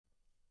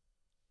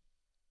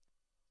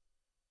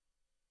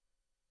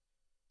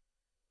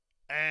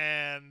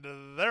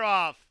And they're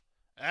off.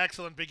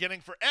 Excellent beginning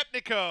for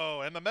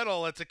Etnico. In the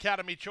middle, it's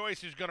Academy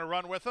Choice who's going to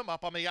run with him.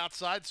 Up on the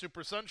outside,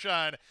 Super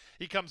Sunshine.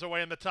 He comes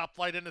away in the top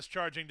flight and is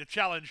charging to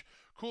challenge.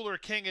 Cooler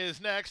King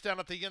is next. Down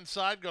at the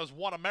inside goes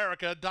One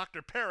America.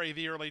 Dr. Perry,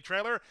 the early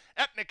trailer.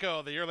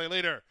 Etnico, the early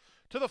leader.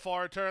 To the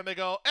far turn they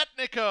go.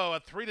 Etnico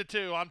at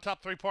 3-2 on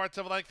top 3 parts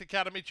of length.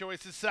 Academy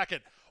Choice is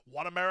second.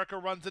 One America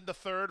runs into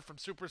third from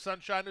Super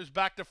Sunshine, who's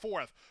back to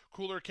fourth.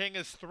 Cooler King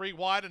is 3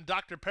 wide, and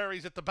Dr.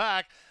 Perry's at the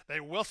back.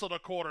 They whistled a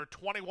quarter,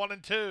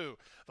 21-2.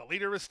 The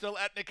leader is still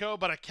Etnico,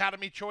 but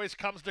Academy Choice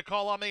comes to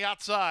call on the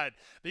outside.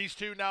 These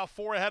two now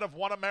 4 ahead of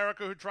One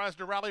America, who tries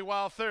to rally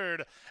while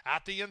third.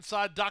 At the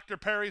inside, Dr.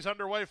 Perry's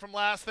underway from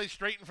last. They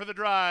straighten for the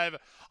drive.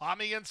 On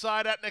the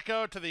inside,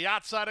 Etnico. To the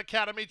outside,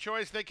 Academy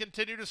Choice. They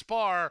continue to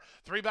spar.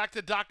 3 back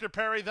to Dr.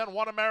 Perry, then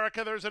One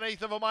America. There's an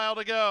eighth of a mile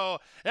to go.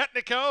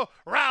 Etnico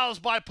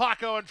roused by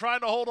Paco and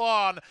trying to hold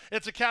on.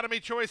 It's Academy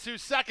Choice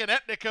who's second.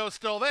 Etnico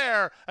still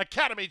there.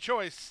 Academy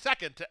Choice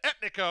second to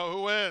Etnico,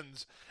 who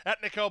wins.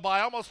 Etnico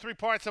by almost 3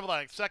 parts of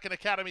length. Second,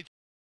 Academy